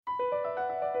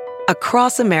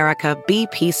Across America,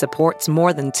 BP supports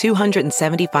more than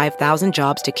 275,000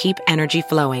 jobs to keep energy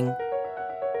flowing.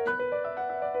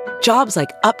 Jobs like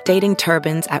updating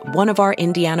turbines at one of our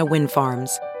Indiana wind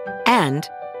farms and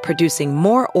producing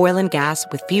more oil and gas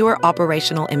with fewer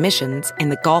operational emissions in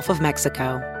the Gulf of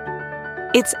Mexico.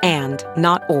 It's and,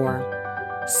 not or.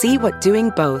 See what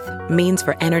doing both means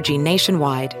for energy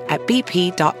nationwide at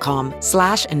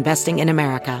bp.com/investing in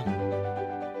America.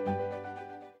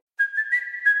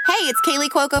 Hey, it's Kaylee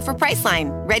Cuoco for Priceline.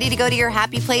 Ready to go to your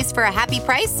happy place for a happy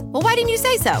price? Well, why didn't you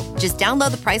say so? Just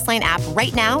download the Priceline app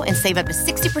right now and save up to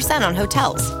 60% on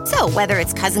hotels. So whether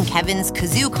it's Cousin Kevin's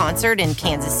Kazoo Concert in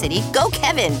Kansas City, go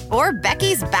Kevin, or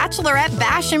Becky's Bachelorette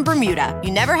Bash in Bermuda,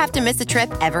 you never have to miss a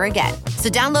trip ever again. So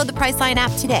download the Priceline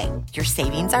app today. Your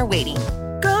savings are waiting.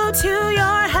 Go to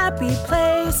your happy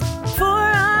place for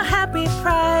a happy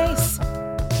price.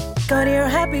 Go to your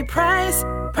happy price,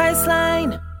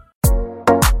 Priceline.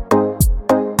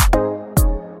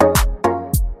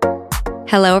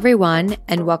 Hello, everyone,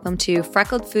 and welcome to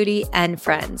Freckled Foodie and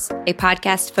Friends, a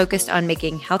podcast focused on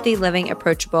making healthy living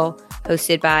approachable,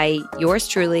 hosted by yours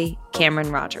truly, Cameron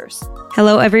Rogers.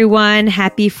 Hello, everyone.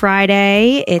 Happy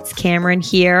Friday. It's Cameron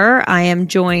here. I am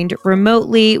joined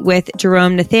remotely with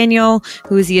Jerome Nathaniel,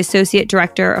 who is the Associate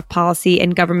Director of Policy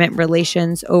and Government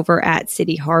Relations over at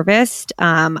City Harvest.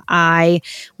 I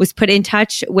was put in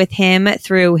touch with him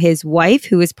through his wife,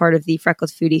 who is part of the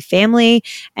Freckled Foodie family,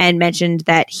 and mentioned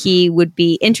that he would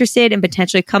be interested in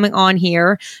potentially coming on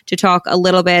here to talk a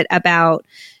little bit about,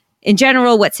 in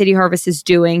general, what City Harvest is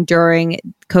doing during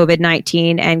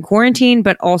COVID-19 and quarantine,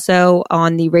 but also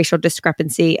on the racial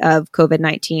discrepancy of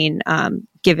COVID-19,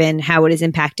 given how it is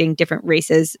impacting different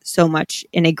races so much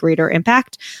in a greater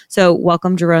impact. So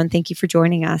welcome, Jerome. Thank you for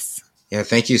joining us. Yeah,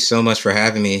 thank you so much for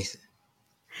having me.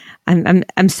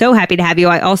 I'm so happy to have you.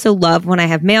 I also love when I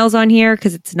have males on here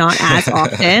because it's not as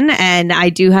often, and I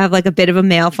do have like a bit of a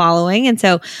male following, and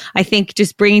so I think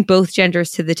just bringing both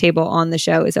genders to the table on the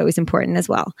show is always important as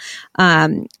well.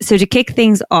 So to kick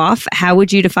things off, how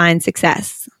would you define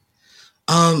success?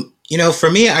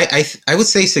 For me, I would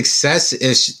say success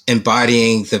is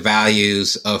embodying the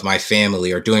values of my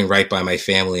family or doing right by my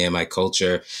family and my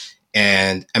culture.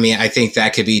 And I mean, I think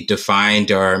that could be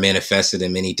defined or manifested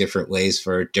in many different ways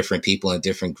for different people and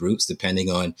different groups, depending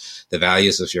on the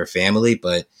values of your family.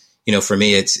 But, for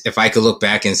me, it's if I could look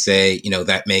back and say,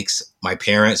 that makes my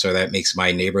parents or that makes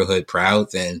my neighborhood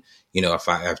proud, then, if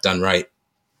I've done right.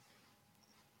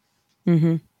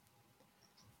 Mm-hmm.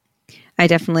 I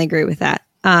definitely agree with that.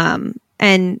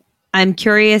 And I'm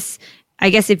curious, I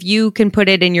guess if you can put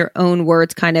it in your own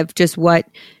words, kind of just what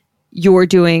you're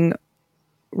doing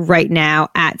right now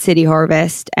at City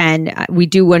Harvest. And we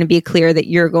do want to be clear that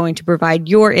you're going to provide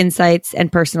your insights and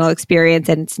personal experience,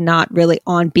 and it's not really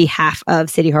on behalf of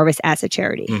City Harvest as a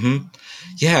charity. Mm-hmm.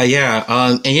 Yeah.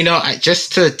 And,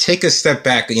 just to take a step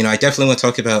back, I definitely want to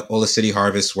talk about all the City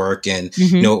Harvest work and,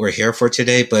 what we're here for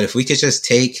today. But if we could just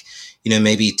take,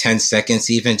 maybe 10 seconds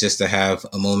even just to have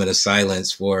a moment of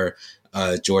silence for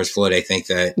George Floyd, I think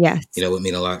that, yes, would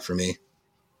mean a lot for me.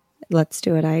 Let's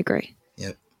do it. I agree.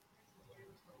 Yep.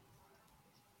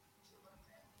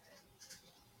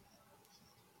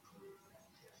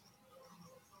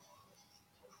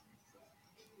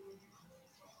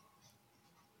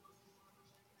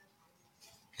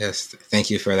 Yes, thank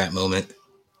you for that moment.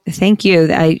 Thank you.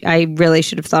 I really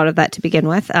should have thought of that to begin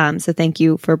with. So thank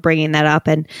you for bringing that up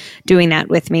and doing that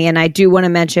with me. And I do want to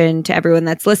mention to everyone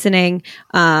that's listening,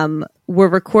 we're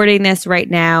recording this right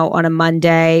now on a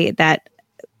Monday that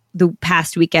the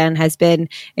past weekend has been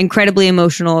incredibly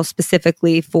emotional,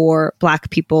 specifically for Black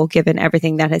people, given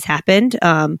everything that has happened.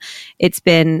 It's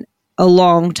been a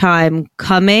long time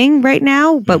coming right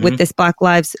now, but with this Black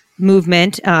Lives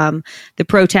Movement, the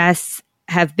protests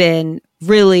have been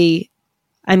really,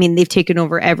 they've taken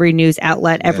over every news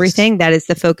outlet, everything. Yes. That is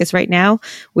the focus right now,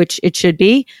 which it should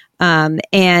be.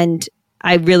 And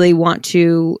I really want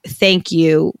to thank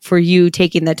you for you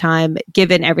taking the time,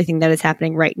 given everything that is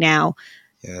happening right now.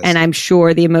 Yes. And I'm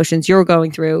sure the emotions you're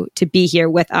going through, to be here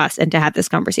with us and to have this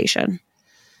conversation.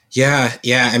 Yeah.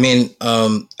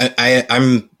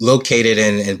 I'm located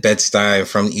in Bed-Stuy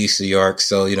from East New York.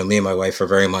 So, me and my wife are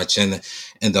very much in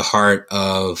the heart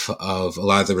of a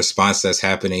lot of the response that's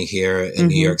happening here in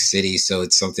New York City. So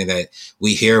it's something that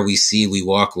we hear, we see, we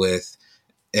walk with,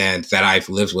 and that I've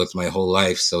lived with my whole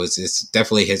life. So it's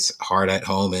definitely hits hard at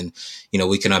home, and,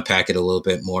 we can unpack it a little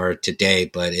bit more today,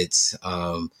 but it's,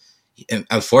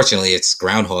 unfortunately, it's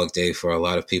Groundhog Day for a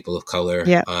lot of people of color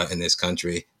in this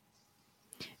country.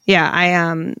 Yeah,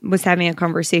 I was having a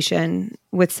conversation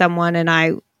with someone, and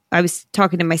I was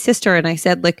talking to my sister, and I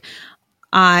said, like,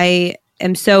 I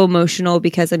am so emotional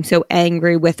because I'm so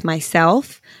angry with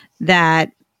myself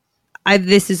that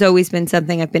this has always been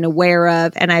something I've been aware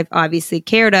of and I've obviously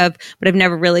cared of, but I've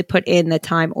never really put in the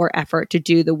time or effort to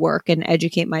do the work and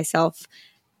educate myself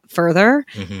further.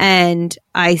 And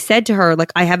I said to her,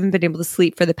 like, I haven't been able to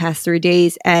sleep for the past 3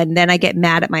 days. And then I get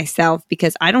mad at myself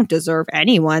because I don't deserve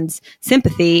anyone's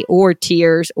sympathy or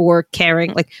tears or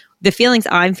caring. Like, the feelings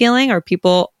I'm feeling are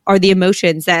the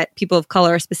emotions that people of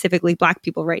color, specifically Black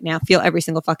people right now, feel every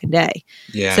single fucking day.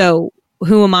 Yeah. So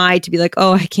who am I to be like,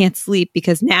 oh, I can't sleep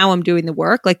because now I'm doing the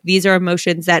work? Like, these are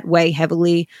emotions that weigh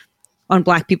heavily on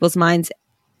Black people's minds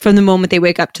from the moment they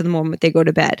wake up to the moment they go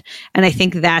to bed. And I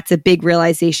think that's a big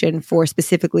realization for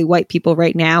specifically white people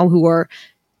right now who are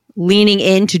leaning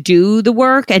in to do the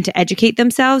work and to educate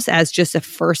themselves as just a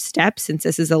first step, since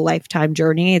this is a lifetime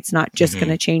journey. It's not just going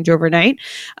to change overnight.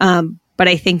 But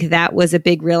I think that was a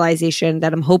big realization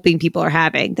that I'm hoping people are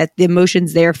having, that the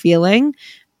emotions they're feeling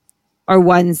are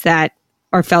ones that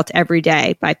are felt every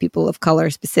day by people of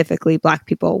color, specifically Black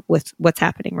people, with what's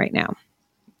happening right now.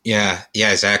 Yeah,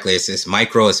 exactly. It's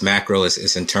micro, it's macro, it's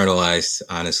internalized,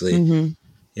 honestly.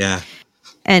 Yeah.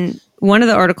 And one of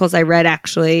the articles I read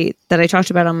actually that I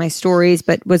talked about on my stories,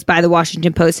 but was by the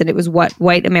Washington Post, and it was what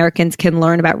white Americans can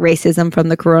learn about racism from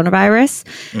the coronavirus.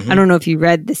 I don't know if you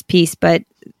read this piece, but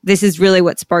this is really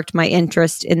what sparked my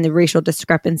interest in the racial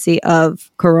discrepancy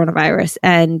of coronavirus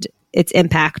and its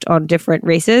impact on different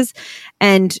races.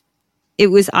 And it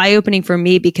was eye-opening for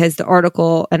me because the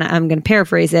article, and I'm going to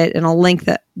paraphrase it, and I'll link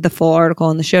the full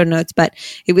article in the show notes, but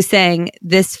it was saying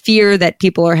this fear that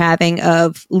people are having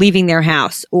of leaving their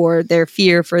house, or their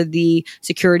fear for the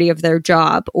security of their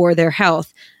job or their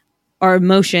health, are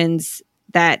emotions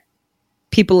that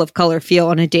people of color feel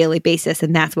on a daily basis,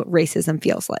 and that's what racism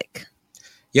feels like.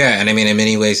 Yeah, and I mean, in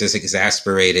many ways, it's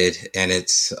exasperated, and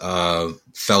it's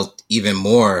felt even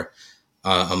more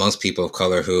amongst people of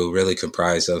color who really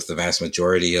comprise of the vast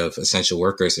majority of essential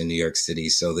workers in New York City.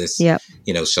 So this,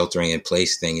 sheltering in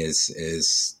place thing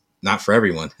is not for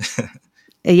everyone.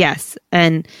 Yes.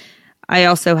 And I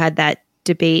also had that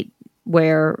debate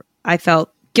where I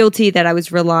felt guilty that I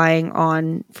was relying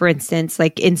on, for instance,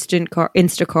 like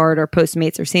Instacart or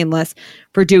Postmates or Seamless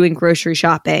for doing grocery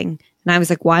shopping. And I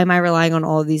was like, why am I relying on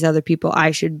all of these other people?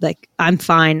 I'm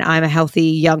fine. I'm a healthy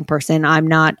young person. I'm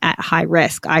not at high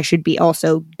risk. I should be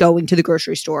also going to the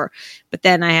grocery store. But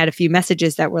then I had a few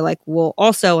messages that were like, well,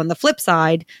 also on the flip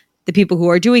side, the people who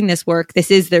are doing this work,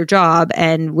 this is their job.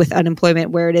 And with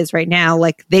unemployment where it is right now,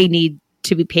 like, they need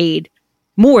to be paid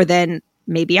more than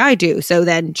maybe I do. So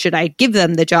then should I give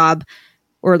them the job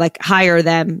or like hire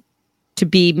them to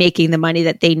be making the money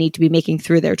that they need to be making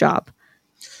through their job?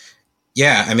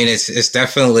 Yeah, I mean, it's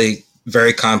definitely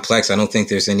very complex. I don't think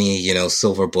there's any,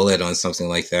 silver bullet on something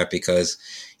like that because,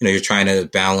 you're trying to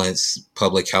balance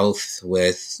public health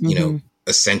with,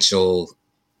 essential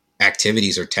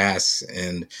activities or tasks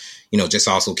and, just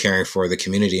also caring for the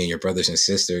community and your brothers and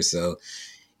sisters. So,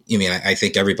 I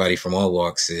think everybody from all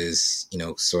walks is,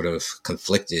 sort of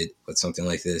conflicted with something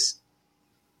like this.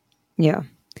 Yeah.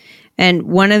 And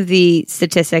one of the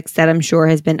statistics that I'm sure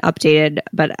has been updated,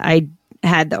 but I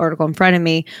had the article in front of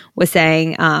me, was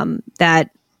saying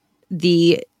that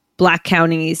the Black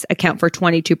counties account for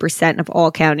 22% of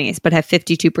all counties, but have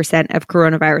 52% of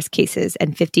coronavirus cases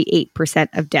and 58%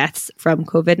 of deaths from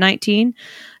COVID-19.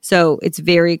 So it's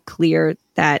very clear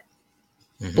that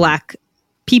Black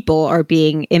people are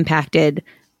being impacted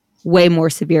way more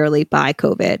severely by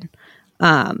COVID.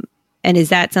 And is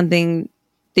that something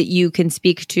that you can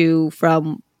speak to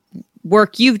from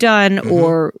work you've done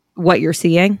or what you're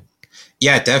seeing?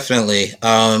 Yeah, definitely.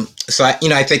 So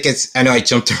I think I know I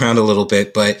jumped around a little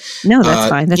bit, but no, that's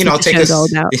fine. That's what the show's all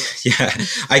about. Yeah,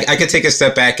 I could take a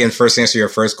step back and first answer your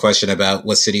first question about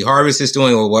what City Harvest is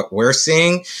doing or what we're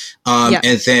seeing.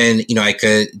 And then, I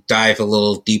could dive a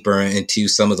little deeper into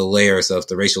some of the layers of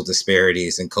the racial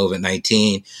disparities in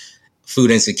COVID-19, food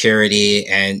insecurity.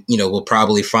 And, we'll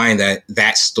probably find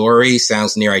that story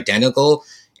sounds near identical.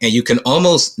 And you can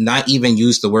almost not even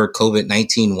use the word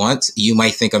COVID-19 once. You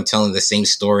might think I'm telling the same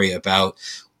story about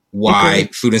why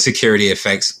food insecurity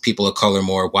affects people of color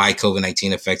more, why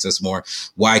COVID-19 affects us more,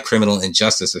 why criminal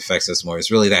injustice affects us more.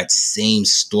 It's really that same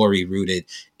story rooted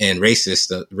in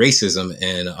racism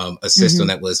and a system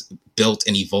that was built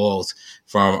and evolved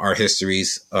from our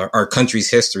country's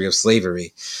history of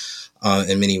slavery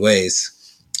in many ways.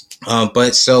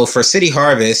 But so for City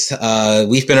Harvest,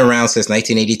 we've been around since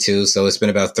 1982. So it's been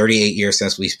about 38 years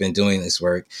since we've been doing this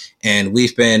work. And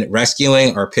we've been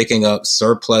rescuing or picking up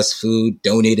surplus food,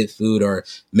 donated food, or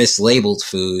mislabeled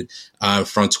food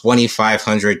from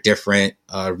 2,500 different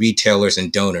retailers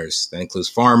and donors. That includes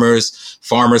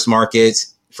farmers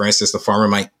markets. For instance, the farmer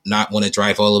might not want to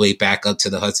drive all the way back up to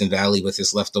the Hudson Valley with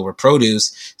his leftover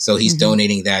produce. So he's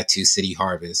donating that to City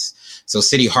Harvest. So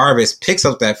City Harvest picks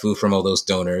up that food from all those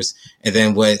donors. And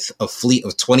then with a fleet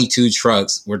of 22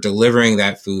 trucks, we're delivering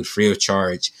that food free of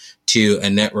charge to a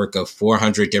network of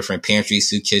 400 different pantries,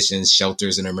 soup kitchens,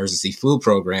 shelters, and emergency food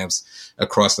programs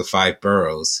across the 5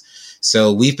 boroughs.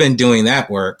 So we've been doing that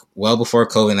work well before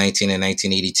COVID-19 in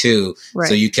 1982. Right.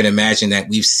 So you can imagine that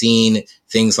we've seen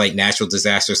things like natural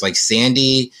disasters like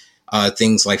Sandy,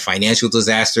 things like financial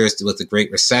disasters with the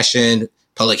Great Recession,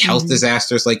 public health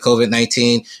disasters like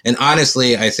COVID-19. And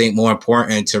honestly, I think more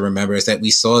important to remember is that we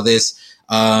saw this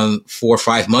 4 or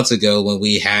 5 months ago when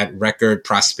we had record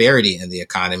prosperity in the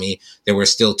economy. There were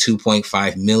still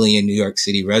 2.5 million New York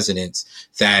City residents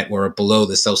that were below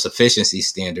the self-sufficiency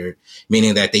standard,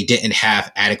 meaning that they didn't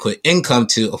have adequate income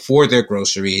to afford their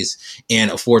groceries and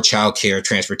afford childcare,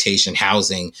 transportation,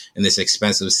 housing in this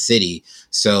expensive city.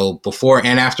 So before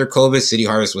and after COVID, City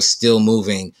Harvest was still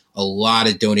moving a lot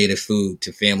of donated food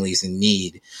to families in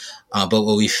need. But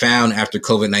what we found after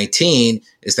COVID-19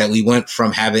 is that we went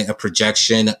from having a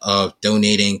projection of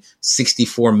donating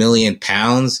 64 million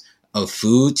pounds of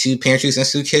food to pantries and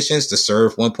soup kitchens to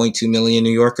serve 1.2 million New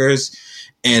Yorkers.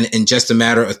 And in just a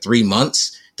matter of 3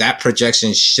 months, that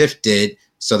projection shifted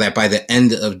so that by the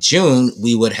end of June,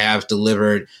 we would have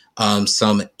delivered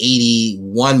some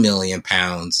 81 million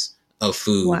pounds of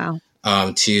food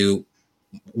to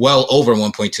well over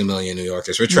 1.2 million New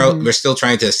Yorkers. We're still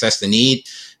trying to assess the need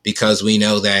because we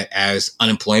know that as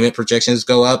unemployment projections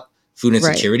go up, food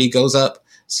insecurity goes up.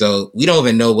 So we don't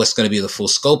even know what's going to be the full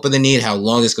scope of the need, how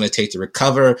long it's going to take to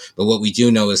recover. But what we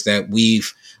do know is that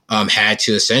we've had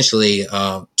to essentially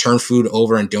turn food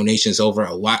over and donations over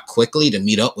a lot quickly to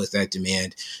meet up with that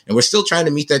demand. And we're still trying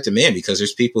to meet that demand because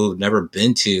there's people who've never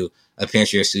been to a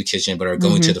pantry or soup kitchen, but are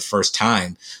going to the first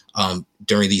time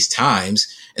during these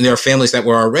times. And there are families that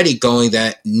were already going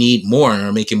that need more and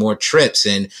are making more trips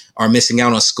and are missing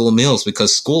out on school meals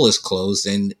because school is closed.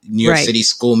 And New York City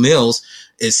school meals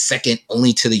is second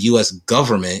only to the U.S.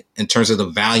 government in terms of the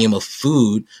volume of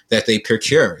food that they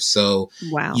procure. So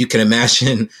you can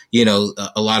imagine,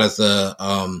 a lot of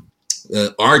the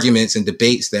arguments and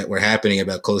debates that were happening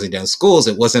about closing down schools.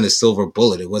 It wasn't a silver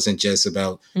bullet. It wasn't just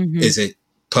about, is it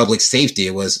public safety?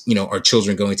 It was, are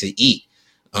children going to eat?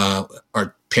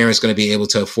 Are parents going to be able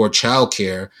to afford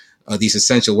childcare? These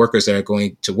essential workers that are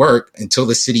going to work until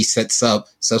the city sets up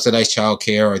subsidized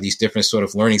childcare or these different sort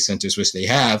of learning centers, which they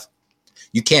have.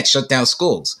 You can't shut down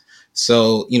schools.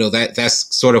 So,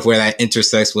 that's sort of where that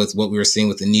intersects with what we were seeing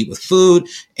with the need with food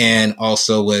and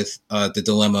also with the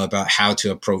dilemma about how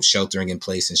to approach sheltering in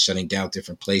place and shutting down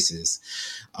different places.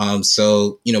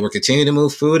 So, we're continuing to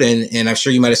move food. And I'm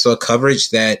sure you might have saw coverage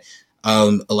that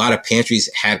a lot of pantries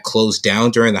had closed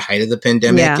down during the height of the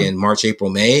pandemic in March, April,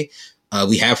 May.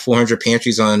 We have 400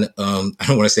 pantries on, I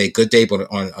don't want to say a good day, but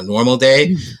on a normal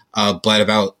day. But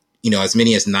about, as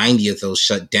many as 90 of those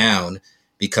shut down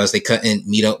because they couldn't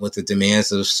meet up with the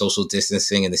demands of social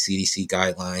distancing and the CDC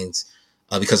guidelines.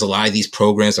 Because a lot of these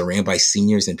programs are ran by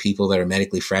seniors and people that are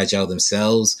medically fragile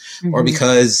themselves, or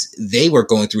because they were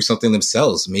going through something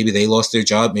themselves. Maybe they lost their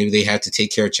job. Maybe they had to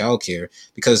take care of childcare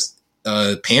because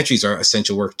pantries are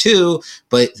essential work too,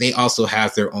 but they also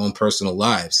have their own personal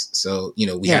lives. So,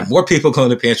 we had more people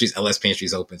going to pantries and less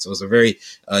pantries open. So it was a very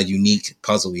unique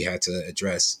puzzle we had to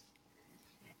address.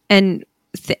 And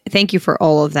thank you for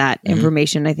all of that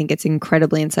information. I think it's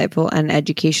incredibly insightful and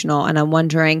educational. And I'm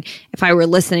wondering if I were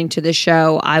listening to the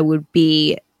show, I would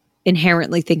be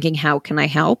inherently thinking, how can I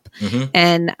help?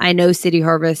 And I know City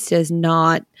Harvest does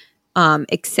not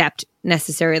accept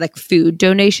necessary food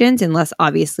donations unless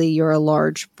obviously you're a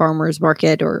large farmer's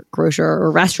market or grocer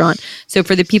or restaurant. So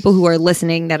for the people who are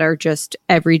listening that are just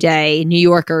everyday New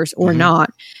Yorkers or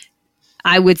not,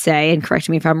 I would say, and correct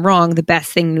me if I'm wrong, the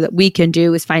best thing that we can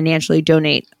do is financially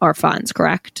donate our funds,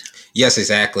 correct? Yes,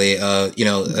 exactly.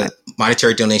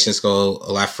 Monetary donations go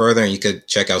a lot further, and you could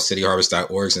check out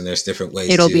cityharvest.org, and there's different ways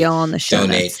It'll be all on the show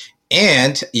donate. Notes.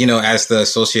 And, as the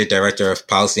Associate Director of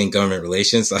Policy and Government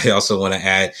Relations, I also want to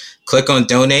add, click on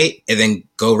donate and then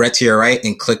go right to your right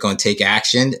and click on take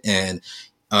action. And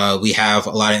we have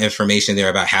a lot of information there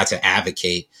about how to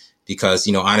advocate because,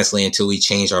 honestly, until we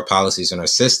change our policies and our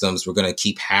systems, we're going to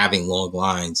keep having long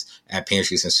lines at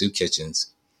pantries and soup kitchens.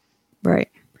 Right.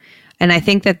 And I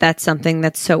think that that's something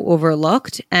that's so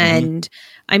overlooked. And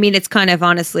I mean, it's kind of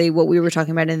honestly what we were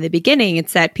talking about in the beginning.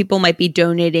 It's that people might be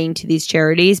donating to these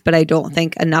charities, but I don't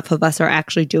think enough of us are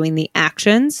actually doing the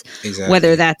actions,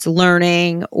 whether that's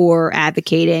learning or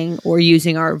advocating or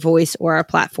using our voice or our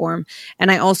platform. And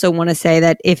I also want to say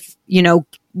that if,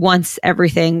 once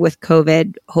everything with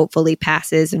COVID hopefully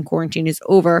passes and quarantine is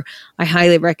over, I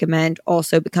highly recommend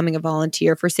also becoming a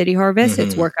volunteer for City Harvest.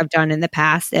 It's work I've done in the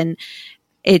past, and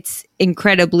it's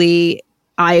incredibly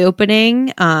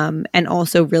eye-opening and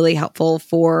also really helpful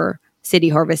for City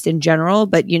Harvest in general.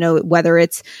 But, whether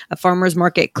it's a farmer's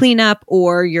market cleanup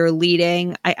or you're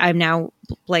leading, I'm now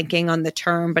blanking on the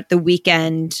term, but the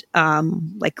weekend,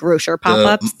 like grocer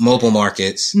pop-ups. Mobile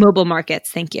markets. Mobile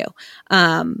markets. Thank you.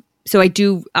 So I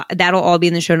do, that'll all be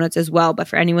in the show notes as well. But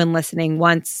for anyone listening,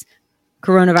 once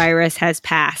coronavirus has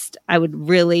passed, I would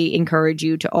really encourage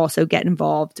you to also get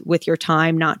involved with your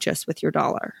time, not just with your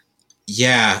dollar.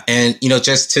 Yeah. And,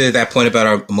 just to that point about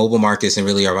our mobile markets and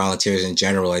really our volunteers in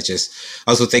general, I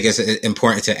also think it's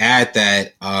important to add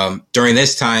that during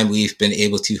this time, we've been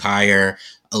able to hire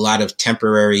a lot of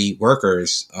temporary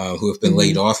workers who have been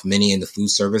laid off, many in the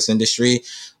food service industry,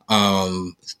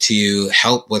 to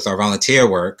help with our volunteer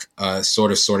work,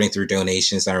 sort of sorting through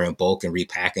donations that are in bulk and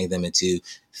repacking them into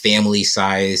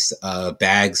family-sized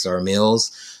bags or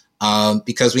meals.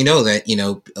 Because we know that,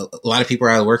 a lot of people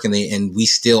are out of work and we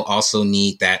still also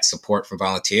need that support from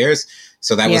volunteers.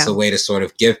 So that was a way to sort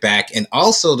of give back and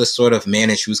also to sort of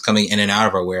manage who's coming in and out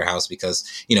of our warehouse because,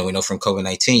 we know from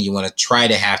COVID-19, you want to try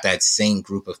to have that same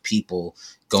group of people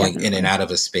going in and out of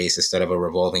a space instead of a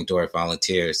revolving door of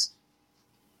volunteers.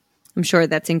 I'm sure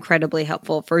that's incredibly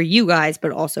helpful for you guys,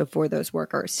 but also for those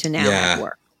workers to now have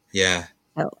work. Yeah.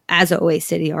 So, as always,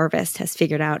 City Harvest has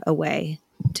figured out a way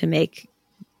to make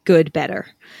good better.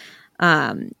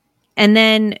 And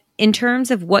then in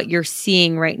terms of what you're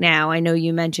seeing right now, I know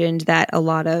you mentioned that a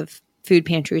lot of food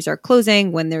pantries are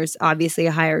closing when there's obviously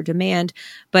a higher demand,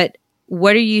 but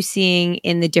what are you seeing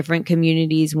in the different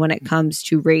communities when it comes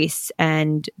to race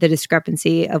and the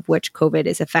discrepancy of which COVID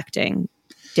is affecting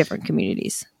different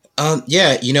communities?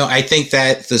 I think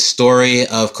that the story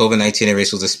of COVID-19 and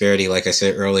racial disparity, like I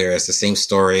said earlier, is the same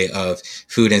story of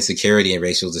food insecurity and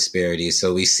racial disparity.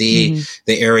 So we see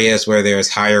the areas where there's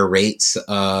higher rates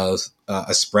of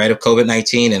a spread of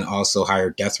COVID-19 and also higher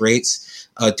death rates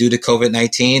due to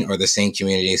COVID-19 are the same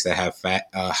communities that have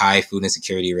high food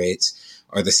insecurity rates,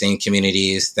 are the same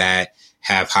communities that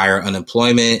have higher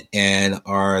unemployment and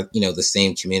are, the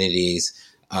same communities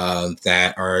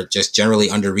that are just generally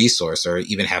under-resourced or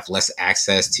even have less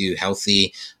access to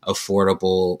healthy,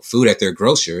 affordable food at their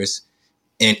grocers.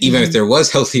 And even if there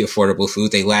was healthy, affordable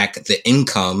food, they lack the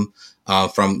income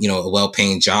from, a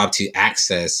well-paying job to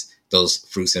access those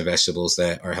fruits and vegetables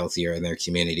that are healthier in their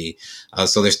community.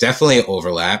 So there's definitely an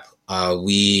overlap.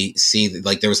 We see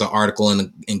there was an article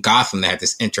in Gotham that had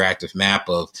this interactive map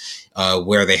of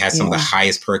where they had some of the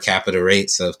highest per capita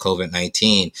rates of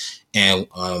COVID-19. And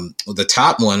the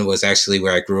top one was actually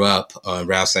where I grew up,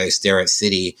 Roughside Starrett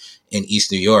City in East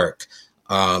New York.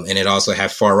 And it also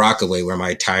had Far Rockaway, where my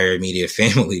entire immediate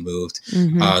family moved.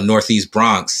 Northeast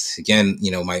Bronx, again,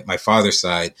 my father's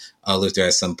side lived there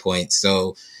at some point.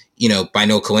 So, by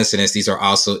no coincidence, these are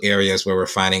also areas where we're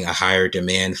finding a higher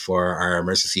demand for our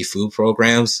emergency food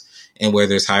programs and where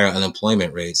there's higher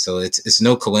unemployment rates. So it's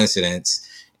no coincidence.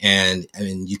 And I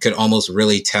mean, you could almost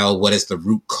really tell what is the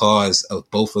root cause of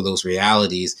both of those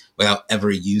realities without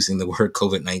ever using the word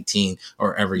COVID-19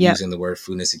 or ever using the word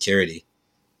food insecurity.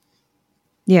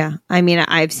 Yeah. I mean,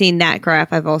 I've seen that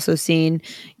graph. I've also seen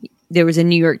there was a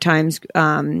New York Times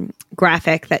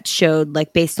graphic that showed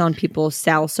based on people's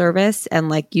cell service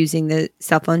and using the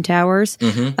cell phone towers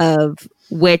of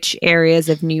which areas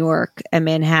of New York and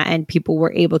Manhattan people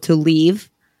were able to leave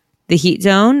the heat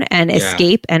zone and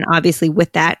escape. And obviously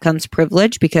with that comes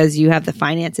privilege because you have the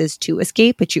finances to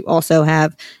escape, but you also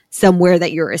have somewhere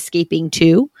that you're escaping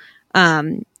to.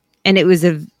 And it was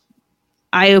a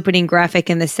eye-opening graphic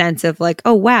in the sense of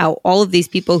oh, wow, all of these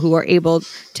people who are able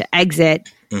to exit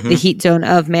the heat zone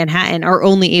of Manhattan are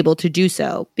only able to do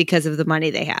so because of the money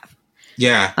they have.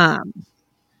 Yeah.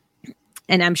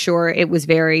 And I'm sure it was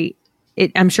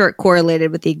I'm sure it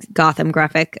correlated with the Gotham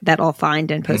graphic that I'll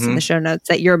find and post in the show notes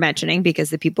that you're mentioning, because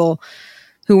the people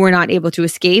who were not able to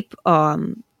escape are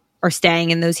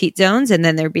staying in those heat zones and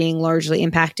then they're being largely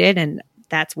impacted. And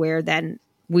that's where then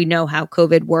we know how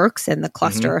COVID works and the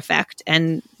cluster effect,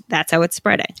 and that's how it's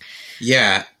spreading.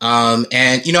 Yeah. And,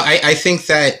 I think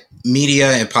that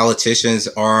media and politicians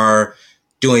are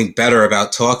doing better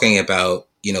about talking about,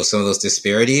 some of those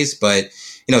disparities, but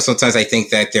sometimes I think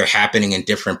that they're happening in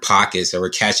different pockets, or we're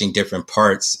catching different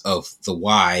parts of the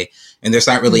why, and there's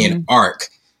not really an arc.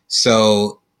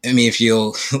 So, I mean, if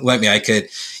you'll let me, I could,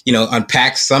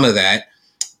 unpack some of that.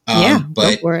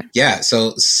 But yeah,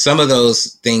 so some of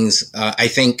those things, I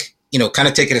think, kind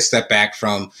of taking a step back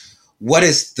from what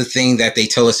is the thing that they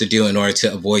tell us to do in order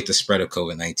to avoid the spread of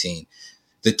COVID-19.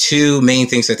 The two main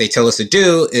things that they tell us to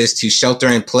do is to shelter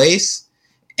in place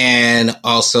and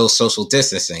also social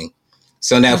distancing.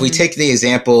 So now if we take the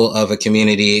example of a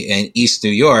community in East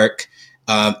New York,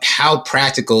 how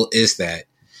practical is that?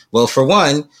 Well, for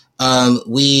one,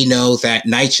 we know that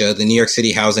NYCHA, the New York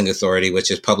City Housing Authority,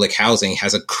 which is public housing,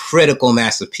 has a critical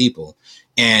mass of people,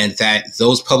 and that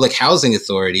those public housing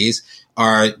authorities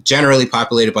are generally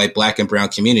populated by Black and brown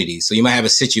communities. So you might have a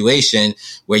situation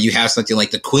where you have something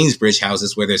like the Queensbridge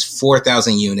houses where there's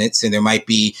 4,000 units, and there might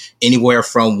be anywhere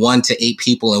from 1 to 8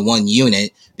 people in one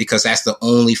unit because that's the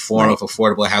only form of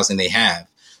affordable housing they have.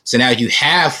 So now you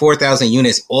have 4,000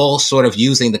 units all sort of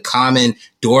using the common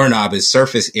doorknob as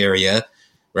surface area,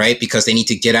 right? Because they need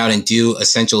to get out and do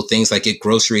essential things like get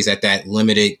groceries at that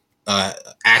limited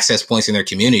access points in their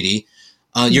community.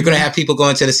 You're going to have people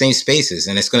going to the same spaces,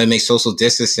 and it's going to make social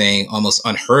distancing almost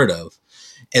unheard of.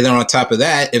 And then on top of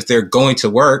that, if they're going to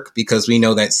work, because we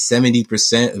know that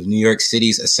 70% of New York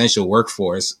City's essential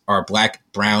workforce are Black,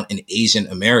 brown, and Asian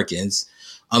Americans,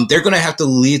 they're going to have to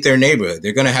leave their neighborhood.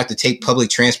 They're going to have to take public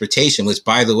transportation, which,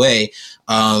 by the way,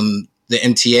 the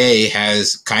MTA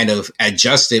has kind of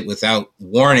adjusted without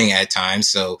warning at times.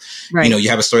 So, you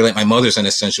have a story like my mother's an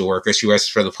essential worker. She works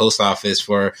for the post office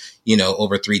for,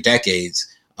 over 3 decades.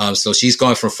 So she's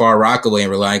going from Far Rockaway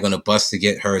and relying on a bus to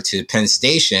get her to Penn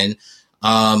Station.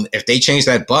 If they change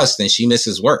that bus, then she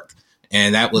misses work.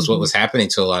 And that was what was happening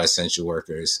to a lot of essential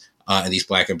workers in these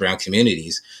Black and brown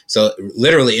communities. So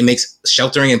literally it makes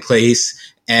sheltering in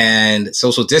place and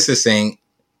social distancing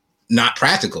not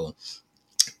practical.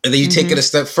 And then you take it a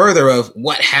step further of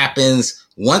what happens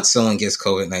once someone gets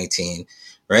COVID-19,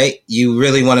 right? You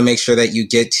really want to make sure that you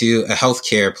get to a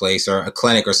healthcare place or a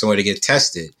clinic or somewhere to get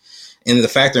tested. And the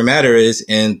fact of the matter is,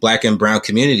 in Black and brown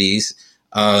communities,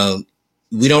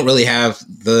 we don't really have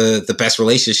the best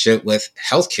relationship with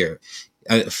healthcare.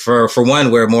 For one,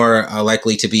 we're more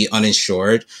likely to be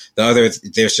uninsured. The other,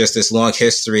 there's just this long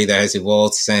history that has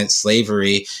evolved since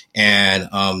slavery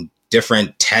and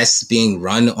different tests being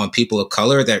run on people of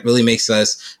color that really makes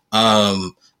us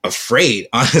afraid,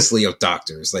 honestly, of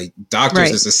doctors. Like,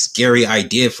 doctors is a scary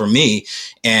idea for me.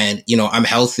 And, I'm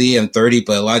healthy, I'm 30,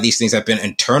 but a lot of these things have been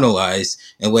internalized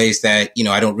in ways that,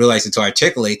 I don't realize until I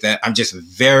articulate that. I'm just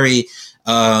very,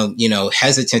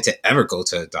 hesitant to ever go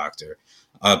to a doctor.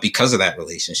 Because of that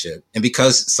relationship, and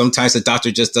because sometimes the doctor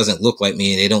just doesn't look like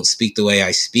me and they don't speak the way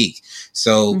I speak.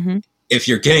 So if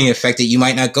you're getting infected, you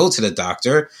might not go to the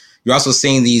doctor. You're also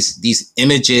seeing these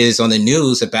images on the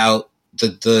news about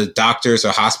the doctors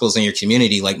or hospitals in your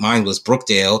community, like mine was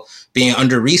Brookdale, being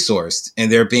under-resourced,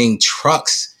 and there being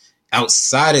trucks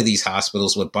outside of these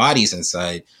hospitals with bodies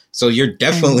inside. So you're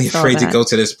definitely afraid to go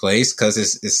to this place because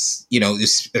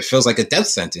it feels like a death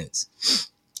sentence.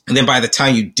 And then by the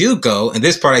time you do go, and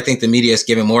this part, I think the media is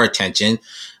giving more attention,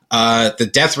 the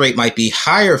death rate might be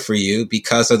higher for you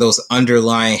because of those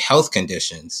underlying health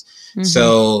conditions.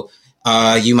 So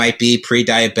you might be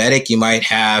pre-diabetic, you might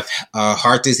have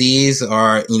heart disease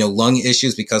or, lung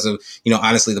issues because of,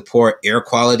 honestly, the poor air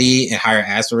quality and higher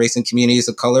asthma rates in communities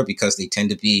of color, because they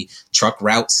tend to be truck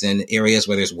routes and areas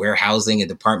where there's warehousing and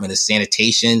Department of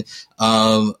Sanitation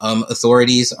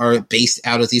authorities are based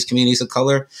out of these communities of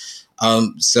color.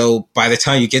 So by the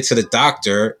time you get to the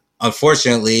doctor,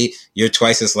 unfortunately, you're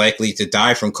twice as likely to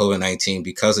die from COVID-19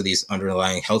 because of these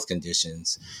underlying health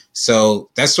conditions. So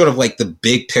that's sort of like the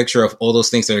big picture of all those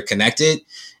things that are connected.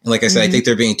 And like I said, I think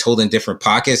they're being told in different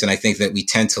pockets. And I think that we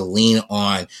tend to lean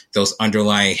on those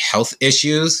underlying health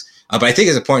issues. But I think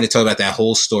it's important to talk about that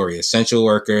whole story. Essential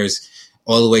workers,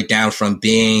 all the way down from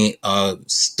being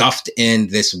stuffed in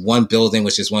this one building,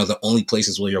 which is one of the only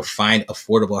places where you'll find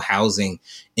affordable housing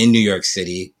in New York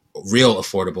City, real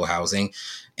affordable housing.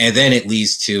 And then it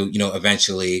leads to,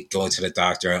 eventually going to the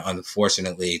doctor, and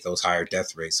unfortunately, those higher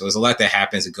death rates. So there's a lot that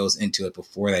happens that goes into it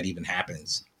before that even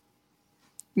happens.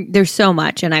 There's so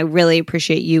much, and I really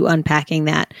appreciate you unpacking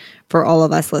that for all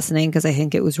of us listening, because I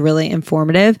think it was really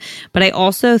informative. But I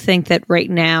also think that right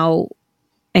now,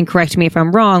 and correct me if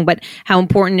I'm wrong, but how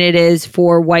important it is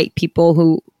for white people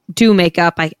who do make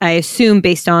up, I assume,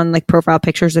 based on like profile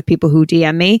pictures of people who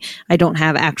DM me. I don't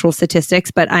have actual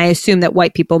statistics, but I assume that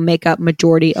white people make up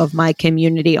majority of my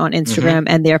community on Instagram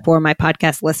and therefore my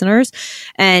podcast listeners.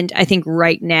 And I think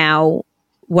right now,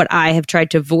 what I have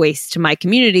tried to voice to my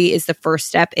community is the first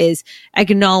step is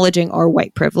acknowledging our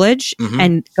white privilege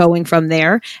and going from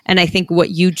there. And I think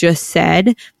what you just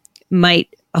said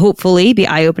might hopefully be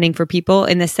eye-opening for people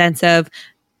in the sense of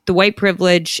the white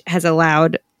privilege has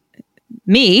allowed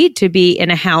me to be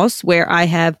in a house where I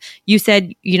have, you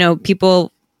said,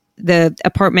 people, the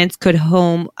apartments could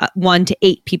home 1 to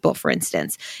 8 people, for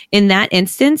instance. In that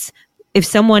instance, if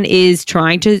someone is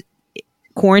trying to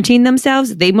quarantine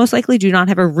themselves, they most likely do not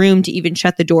have a room to even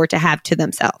shut the door to have to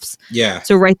themselves. Yeah.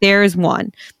 So right there is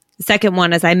one. The second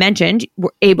one, as I mentioned, we're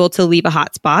able to leave a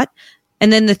hotspot.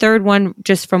 And then the third one,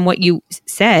 just from what you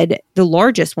said, the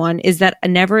largest one is that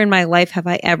never in my life have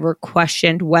I ever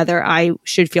questioned whether I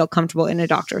should feel comfortable in a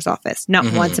doctor's office.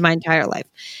 Not once in my entire life.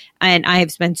 And I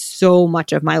have spent so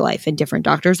much of my life in different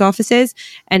doctor's offices.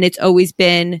 And it's always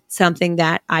been something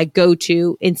that I go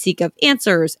to in seek of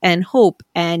answers and hope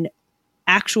and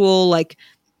actual like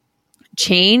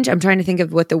change. I'm trying to think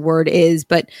of what the word is,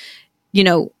 but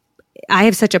I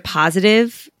have such a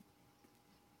positive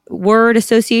word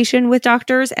association with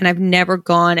doctors, and I've never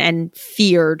gone and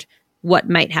feared what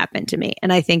might happen to me.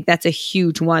 And I think that's a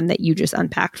huge one that you just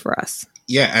unpacked for us.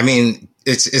 Yeah, I mean,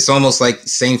 it's almost like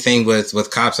same thing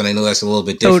with cops, and I know that's a little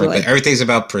bit different, but everything's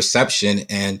about perception,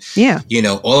 and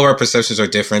all of our perceptions are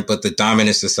different, but the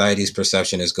dominant society's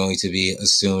perception is going to be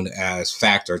assumed as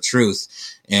fact or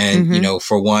truth. And,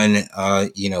 for one,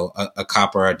 a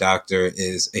cop or a doctor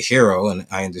is a hero, and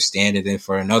I understand it. And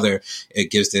for another,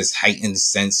 it gives this heightened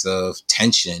sense of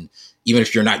tension. Even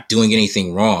if you're not doing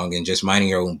anything wrong and just minding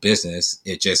your own business,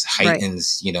 it just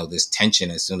heightens, this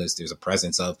tension as soon as there's a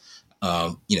presence of,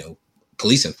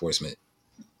 police enforcement.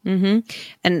 And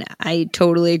I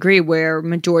totally agree, where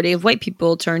majority of white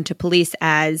people turn to police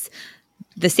as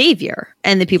the savior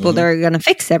and the people that are going to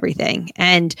fix everything.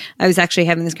 And I was actually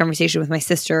having this conversation with my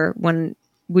sister when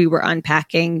we were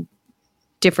unpacking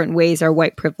different ways our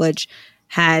white privilege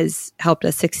has helped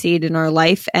us succeed in our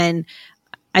life. And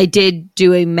I did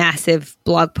do a massive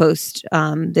blog post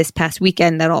this past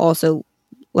weekend that I'll also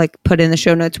put in the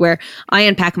show notes, where I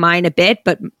unpack mine a bit,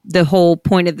 but the whole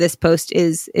point of this post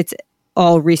is it's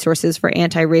all resources for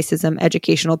anti-racism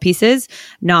educational pieces,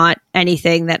 not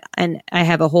anything that, and I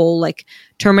have a whole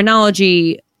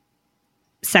terminology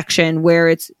section where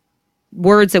it's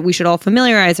words that we should all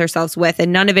familiarize ourselves with.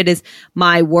 And none of it is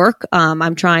my work.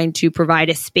 I'm trying to provide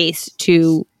a space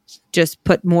to just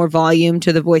put more volume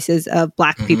to the voices of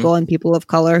Black people and people of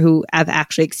color who have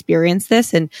actually experienced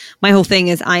this. And my whole thing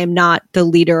is I am not the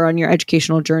leader on your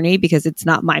educational journey, because it's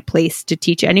not my place to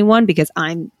teach anyone, because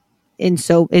I'm in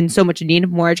so much need of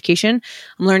more education.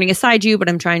 I'm learning alongside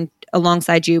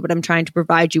you, but I'm trying to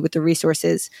provide you with the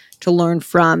resources to learn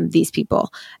from these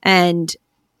people. And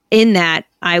in that,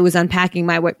 I was unpacking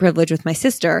my white privilege with my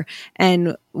sister.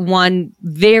 And one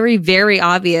very, very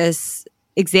obvious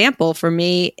example for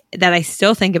me that I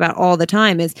still think about all the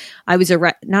time is I was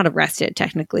not arrested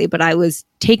technically, but I was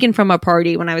taken from a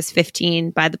party when I was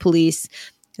 15 by the police.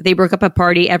 They broke up a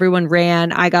party. Everyone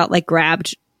ran. I got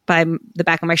grabbed by the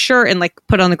back of my shirt and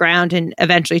put on the ground and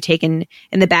eventually taken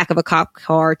in the back of a cop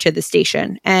car to the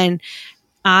station. And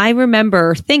I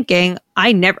remember thinking,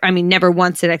 never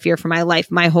once did I fear for my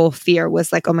life. My whole fear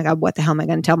was oh my God, what the hell am I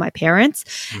going to tell my parents?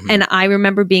 And I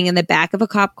remember being in the back of a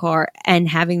cop car and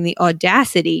having the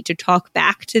audacity to talk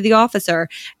back to the officer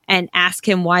and ask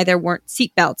him why there weren't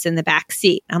seatbelts in the back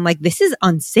seat. I'm like, this is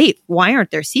unsafe. Why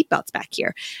aren't there seatbelts back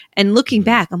here? And looking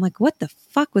back, I'm like, what the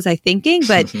fuck was I thinking?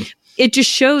 But it just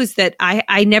shows that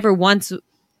I never once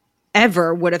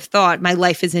ever would have thought my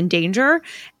life is in danger.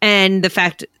 And the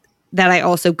fact that I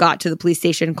also got to the police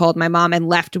station, called my mom, and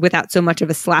left without so much of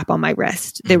a slap on my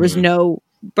wrist. There was no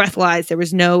breathalyzer. There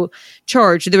was no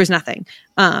charge. There was nothing.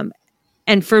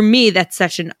 And for me, that's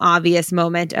such an obvious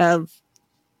moment of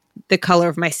the color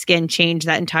of my skin changed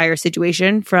that entire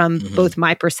situation from both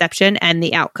my perception and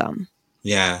the outcome.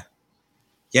 Yeah.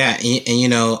 Yeah.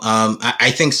 And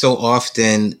I think so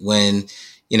often when,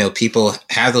 people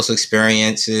have those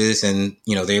experiences and,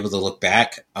 they're able to look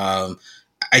back,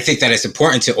 I think that it's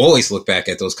important to always look back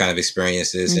at those kind of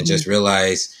experiences and just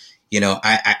realize,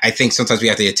 I think sometimes we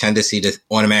have the tendency to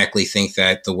automatically think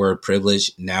that the word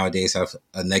privilege nowadays have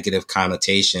a negative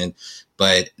connotation,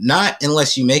 but not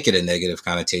unless you make it a negative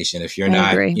connotation. If you're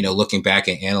not, looking back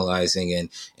and analyzing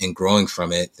and growing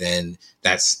from it, then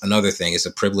that's another thing. It's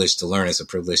a privilege to learn. It's a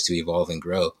privilege to evolve and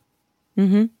grow.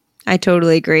 I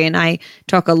totally agree. And I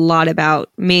talk a lot about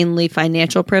mainly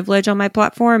financial privilege on my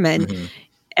platform. And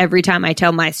every time I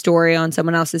tell my story on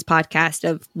someone else's podcast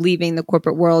of leaving the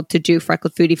corporate world to do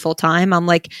Freckled Foodie full time, I'm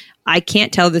like, I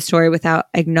can't tell the story without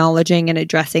acknowledging and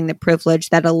addressing the privilege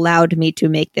that allowed me to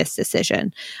make this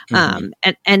decision. And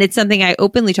it's something I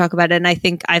openly talk about. And I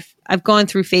think I've gone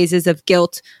through phases of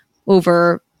guilt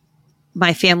over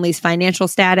my family's financial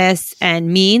status and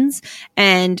means.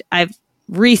 And I've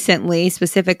recently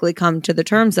specifically come to the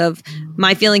terms of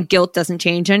my feeling guilt doesn't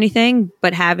change anything,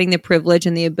 but having the privilege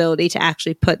and the ability to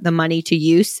actually put the money to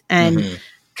use and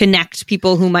connect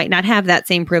people who might not have that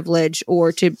same privilege,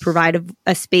 or to provide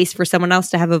a space for someone else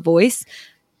to have a voice,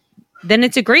 then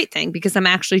it's a great thing because I'm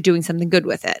actually doing something good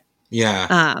with it.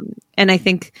 Yeah. And I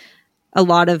think a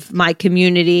lot of my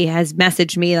community has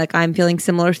messaged me like, I'm feeling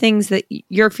similar things that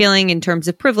you're feeling in terms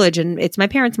of privilege, and it's my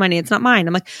parents' money, it's not mine.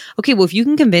 I'm like, okay, well, if you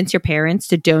can convince your parents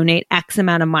to donate X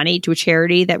amount of money to a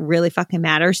charity that really fucking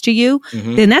matters to you,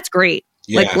 then that's great.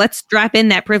 Yeah. Like, let's strap in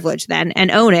that privilege then and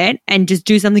own it and just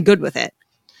do something good with it.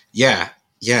 Yeah.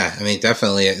 Yeah. I mean,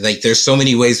 definitely. Like, there's so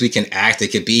many ways we can act. It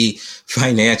could be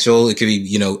financial. It could be,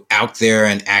 you know, out there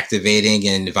and activating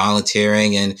and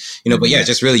volunteering and, you know, but yeah,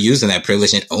 just really using that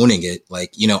privilege and owning it.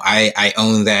 Like, you know, I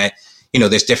own that, you know,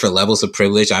 there's different levels of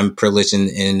privilege. I'm privileged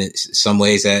in some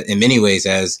ways, in many ways,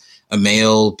 as a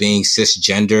male, being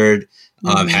cisgendered,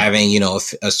 having, you know,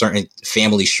 a certain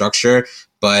family structure.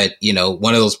 But, you know,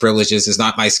 one of those privileges is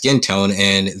not my skin tone.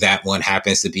 And that one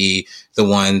happens to be the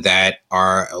one that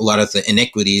a lot of the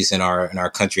inequities in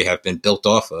our country have been built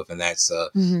off of. And that's,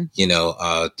 you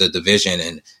know, the division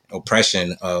and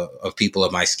oppression of people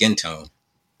of my skin tone.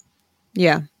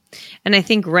 Yeah. And I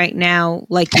think right now,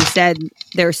 like you said,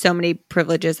 there are so many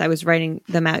privileges. I was writing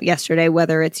them out yesterday,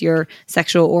 whether it's your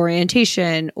sexual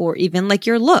orientation or even like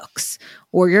your looks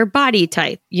or your body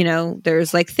type. You know,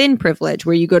 there's like thin privilege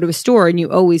where you go to a store and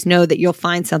you always know that you'll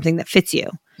find something that fits you.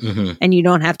 And you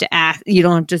don't have to ask, you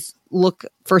don't just look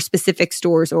for specific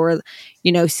stores, or,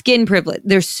 you know, skin privilege.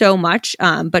 There's so much,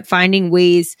 but finding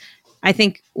ways. I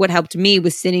think what helped me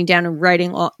was sitting down and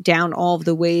writing down all of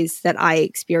the ways that I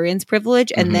experience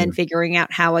privilege, and then figuring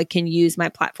out how I can use my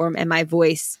platform and my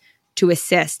voice to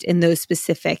assist in those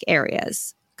specific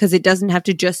areas. Because it doesn't have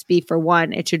to just be for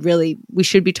one. We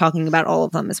should be talking about all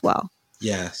of them as well.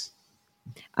 Yes.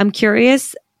 I'm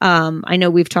curious. I know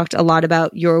we've talked a lot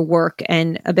about your work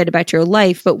and a bit about your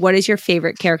life, but what is your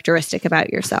favorite characteristic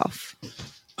about yourself?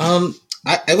 I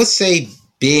would say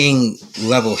being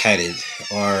level-headed,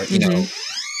 or, you know,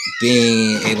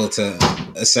 being able to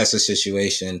assess a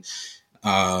situation.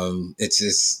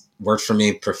 It's worked for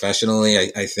me professionally.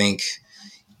 I think,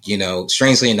 you know,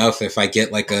 strangely enough, if I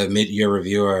get like a mid-year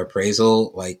review or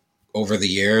appraisal, like over the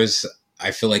years, I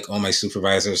feel like all my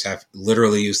supervisors have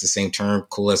literally used the same term,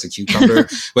 cool as a cucumber,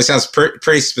 which sounds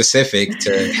pretty specific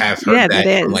to have heard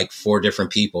that from like 4 different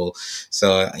people.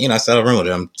 So, you know, I settled around with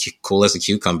it. I'm cool as a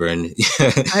cucumber. And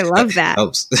I love that.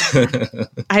 Helps.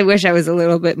 I wish I was a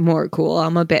little bit more cool.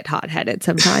 I'm a bit hot-headed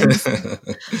sometimes.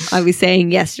 I was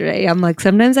saying yesterday, I'm like,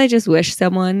 sometimes I just wish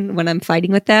someone, when I'm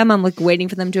fighting with them, I'm like waiting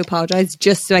for them to apologize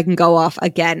just so I can go off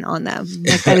again on them.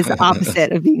 Like, that is the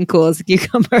opposite of being cool as a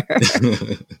cucumber.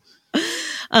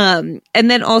 And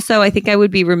then also, I think I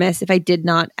would be remiss if I did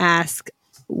not ask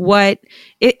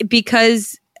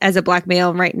because as a Black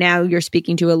male right now, you're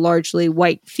speaking to a largely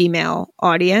white female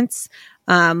audience,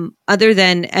 other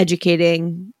than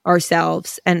educating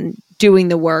ourselves and doing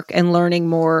the work and learning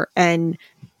more and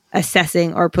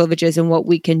assessing our privileges and what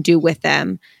we can do with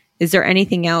them. Is there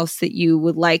anything else that you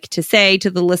would like to say to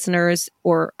the listeners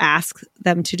or ask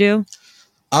them to do?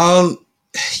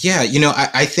 Yeah, you know,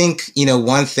 I think, you know,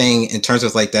 one thing in terms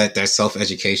of like that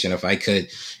self-education, if I could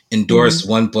endorse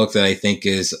one book that I think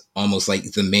is almost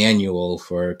like the manual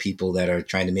for people that are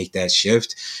trying to make that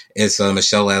shift, is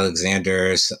Michelle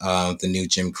Alexander's The New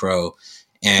Jim Crow.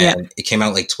 And it came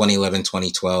out like 2011,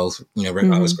 2012, you know, right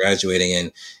when I was graduating.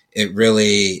 And it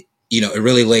really, you know, it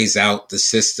really lays out the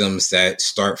systems that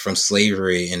start from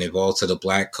slavery and evolved to the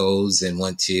Black codes and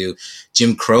went to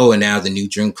Jim Crow and now the new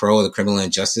Jim Crow, the criminal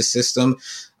and justice system.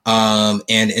 And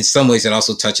in some ways it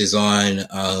also touches on,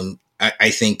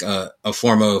 I think, a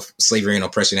form of slavery and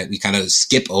oppression that we kind of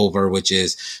skip over, which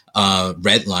is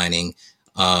redlining,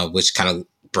 which kind of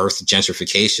birthed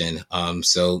gentrification.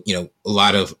 So, you know, a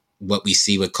lot of what we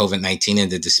see with COVID-19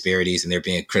 and the disparities and there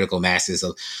being critical masses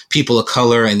of people of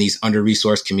color in these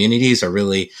under-resourced communities are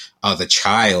really the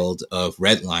child of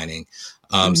redlining.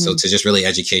 So to just really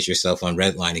educate yourself on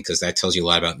redlining, because that tells you a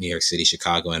lot about New York City,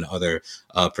 Chicago, and other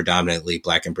predominantly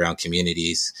Black and brown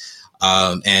communities.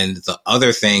 And the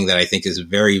other thing that I think is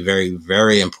very, very,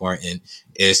 very important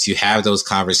is to have those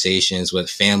conversations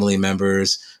with family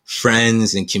members,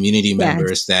 friends, and community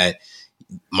members that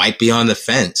might be on the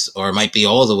fence or might be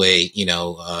all the way,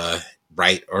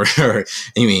 right. Or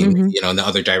in the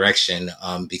other direction.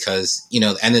 Because, at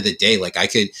the end of the day, like I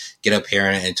could get up here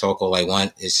and talk all I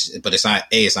want. But it's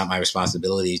not my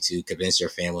responsibility to convince your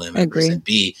family members. And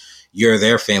B, you're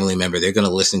their family member. They're going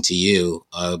to listen to you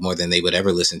more than they would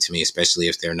ever listen to me, especially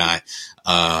if they're not,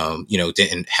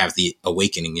 didn't have the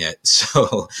awakening yet.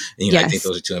 So, I think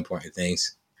those are two important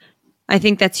things. I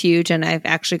think that's huge. And I've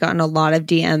actually gotten a lot of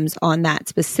DMs on that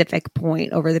specific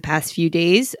point over the past few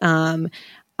days. I'm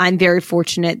very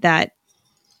fortunate that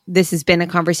this has been a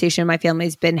conversation my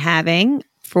family's been having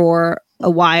for a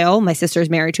while. My sister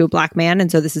is married to a Black man.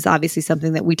 And so this is obviously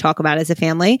something that we talk about as a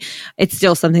family. It's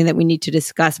still something that we need to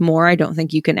discuss more. I don't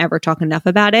think you can ever talk enough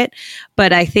about it.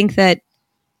 But I think that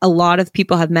a lot of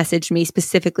people have messaged me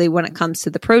specifically when it comes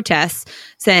to the protests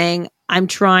saying, I'm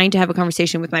trying to have a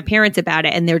conversation with my parents about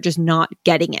it and they're just not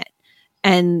getting it.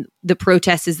 And the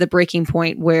protest is the breaking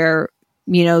point where,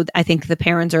 I think the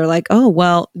parents are like, oh,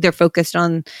 well, they're focused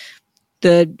on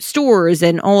the stores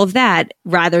and all of that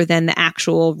rather than the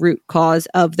actual root cause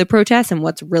of the protest and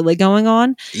what's really going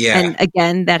on. Yeah. And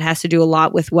again, that has to do a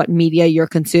lot with what media you're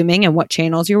consuming and what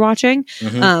channels you're watching.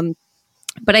 Mm-hmm.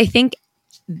 But I think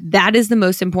that is the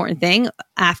most important thing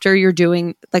after you're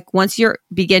doing, like once you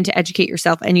begin to educate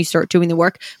yourself and you start doing the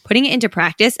work, putting it into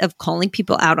practice of calling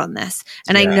people out on this.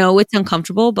 And I know it's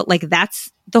uncomfortable, but like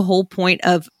that's the whole point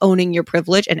of owning your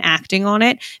privilege and acting on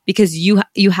it, because you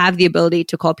have the ability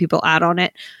to call people out on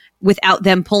it without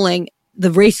them pulling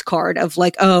the race card of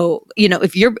like, oh,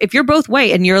 if you're both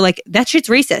white and you're like, that shit's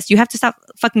racist, you have to stop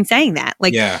fucking saying that.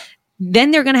 Like,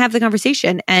 then they're going to have the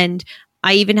conversation. And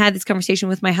I even had this conversation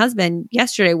with my husband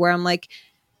yesterday where I'm like,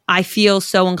 I feel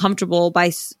so uncomfortable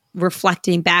by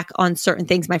reflecting back on certain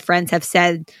things my friends have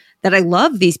said that I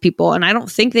love these people. And I don't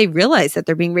think they realize that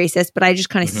they're being racist, but I just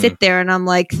kind of sit there and I'm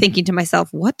like thinking to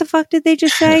myself, what the fuck did they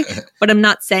just say? But I'm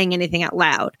not saying anything out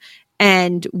loud.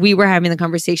 And we were having the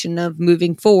conversation of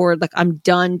moving forward. Like, I'm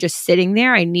done just sitting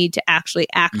there. I need to actually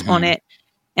act on it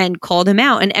and call them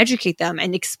out and educate them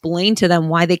and explain to them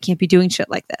why they can't be doing shit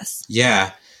like this.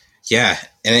 Yeah. Yeah.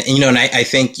 And I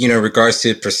think, regards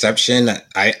to perception,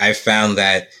 I found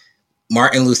that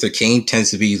Martin Luther King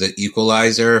tends to be the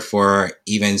equalizer for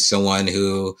even someone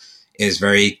who is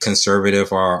very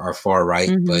conservative or far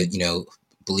right, but,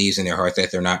 believes in their heart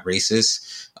that they're not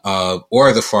racist,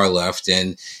 or the far left.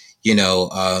 And,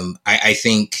 I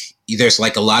think there's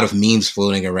like a lot of memes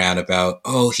floating around about,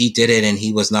 oh, he did it and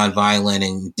he was nonviolent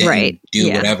and didn't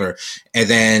do whatever. And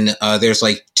then there's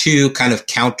like two kind of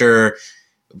counter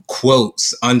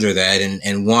quotes under that.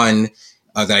 And one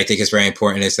that I think is very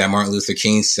important is that Martin Luther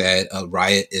King said, a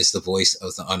riot is the voice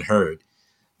of the unheard.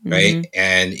 Right.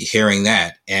 And hearing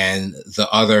that. And the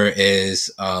other is,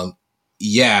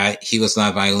 he was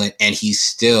not violent and he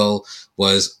still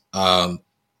was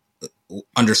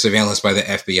under surveillance by the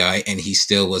FBI and he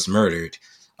still was murdered.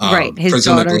 Right. His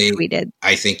daughter tweeted.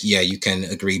 I think, you can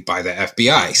agree by the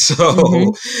FBI.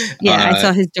 So, I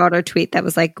saw his daughter tweet that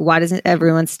was like, why doesn't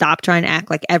everyone stop trying to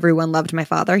act like everyone loved my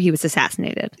father? He was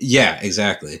assassinated. Yeah,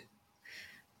 exactly.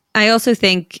 I also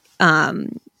think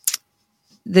The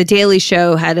Daily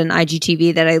Show had an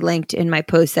IGTV that I linked in my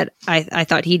post that I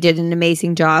thought he did an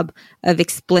amazing job of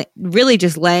really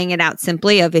just laying it out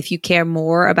simply of if you care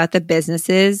more about the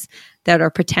businesses that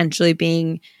are potentially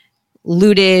being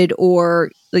looted or,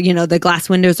 the glass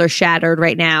windows are shattered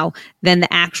right now than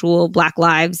the actual Black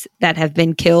lives that have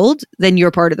been killed, then you're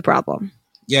part of the problem.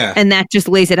 Yeah. And that just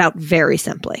lays it out very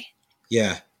simply.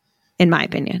 Yeah. In my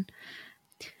opinion.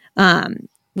 Well,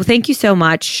 thank you so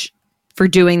much for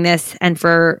doing this and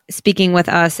for speaking with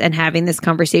us and having this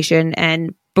conversation.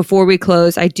 And before we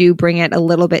close, I do bring it a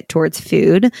little bit towards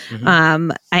food.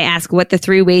 I ask what the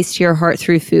 3 ways to your heart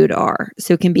through food are.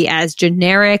 So it can be as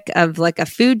generic of like a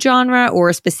food genre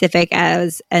or specific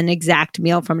as an exact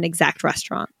meal from an exact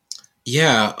restaurant.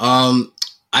 Yeah.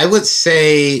 I would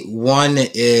say one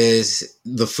is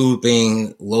the food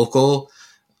being local.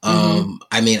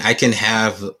 I mean, I can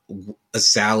have a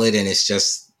salad and it's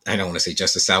just, I don't want to say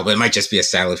just a salad, but it might just be a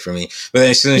salad for me. But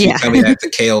then as soon as you tell me that the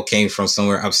kale came from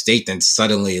somewhere upstate, then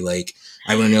suddenly like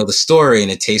I want to know the story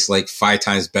and it tastes like 5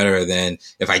 times better than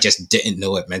if I just didn't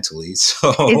know it mentally. So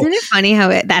isn't it funny how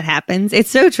that happens? It's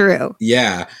so true.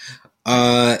 Yeah.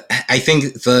 I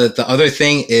think the other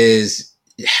thing is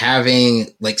having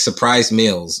like surprise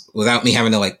meals without me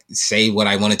having to like say what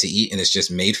I wanted to eat and it's just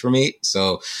made for me.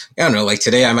 So I don't know, like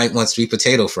today I might want sweet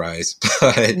potato fries,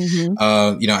 but I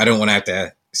don't want to have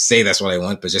to say that's what I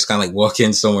want, but just kind of like walk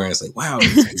in somewhere and it's like, wow,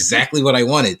 it's exactly what I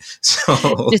wanted.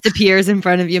 So just appears in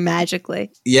front of you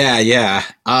magically. Yeah.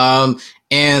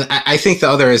 And I think the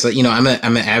other is, you know, I'm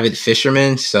an avid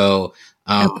fisherman. So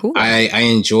cool. I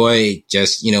enjoy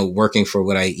just, you know, working for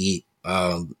what I eat.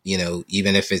 You know,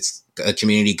 even if it's a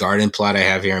community garden plot I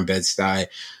have here in Bed-Stuy,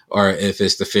 or if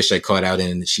it's the fish I caught out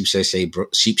in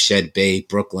Sheepshead Bay,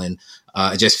 Brooklyn,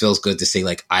 it just feels good to say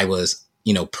like I was,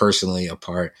 you know, personally a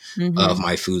part of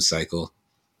my food cycle.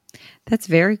 That's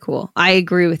very cool. I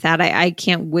agree with that. I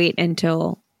can't wait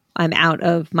until I'm out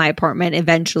of my apartment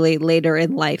eventually later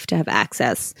in life to have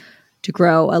access to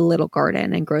grow a little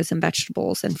garden and grow some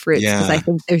vegetables and fruits, because I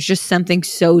think there's just something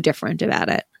so different about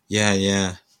it.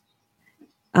 Yeah.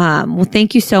 Well,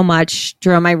 thank you so much,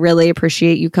 Jerome. I really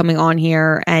appreciate you coming on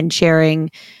here and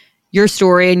sharing your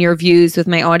story and your views with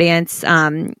my audience.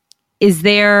 I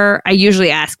usually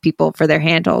ask people for their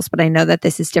handles, but I know that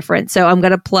this is different. So I'm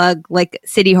going to plug like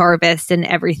City Harvest and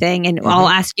everything. And I'll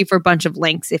ask you for a bunch of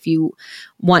links if you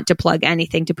want to plug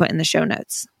anything to put in the show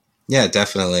notes. Yeah,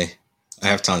 definitely. I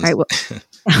have tons. All right,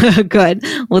 well, good.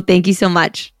 Well, thank you so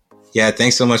much. Yeah,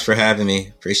 thanks so much for having me.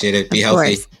 Appreciate it. Be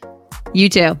healthy. You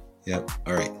too. Yep.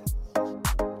 All right.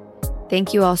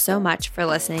 Thank you all so much for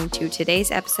listening to today's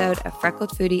episode of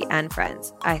Freckled Foodie and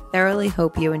Friends. I thoroughly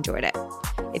hope you enjoyed it.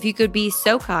 If you could be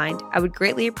so kind, I would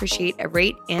greatly appreciate a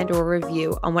rate and or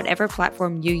review on whatever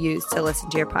platform you use to listen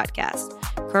to your podcast.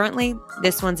 Currently,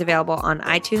 this one's available on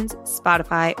iTunes,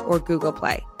 Spotify, or Google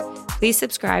Play. Please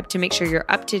subscribe to make sure you're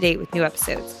up to date with new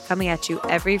episodes coming at you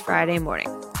every Friday morning.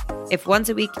 If once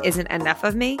a week isn't enough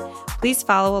of me, please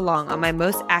follow along on my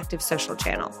most active social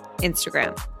channel,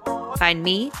 Instagram. Find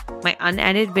me, my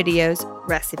unedited videos,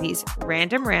 recipes,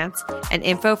 random rants, and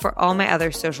info for all my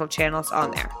other social channels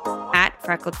on there,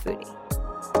 @Freckled Foodie.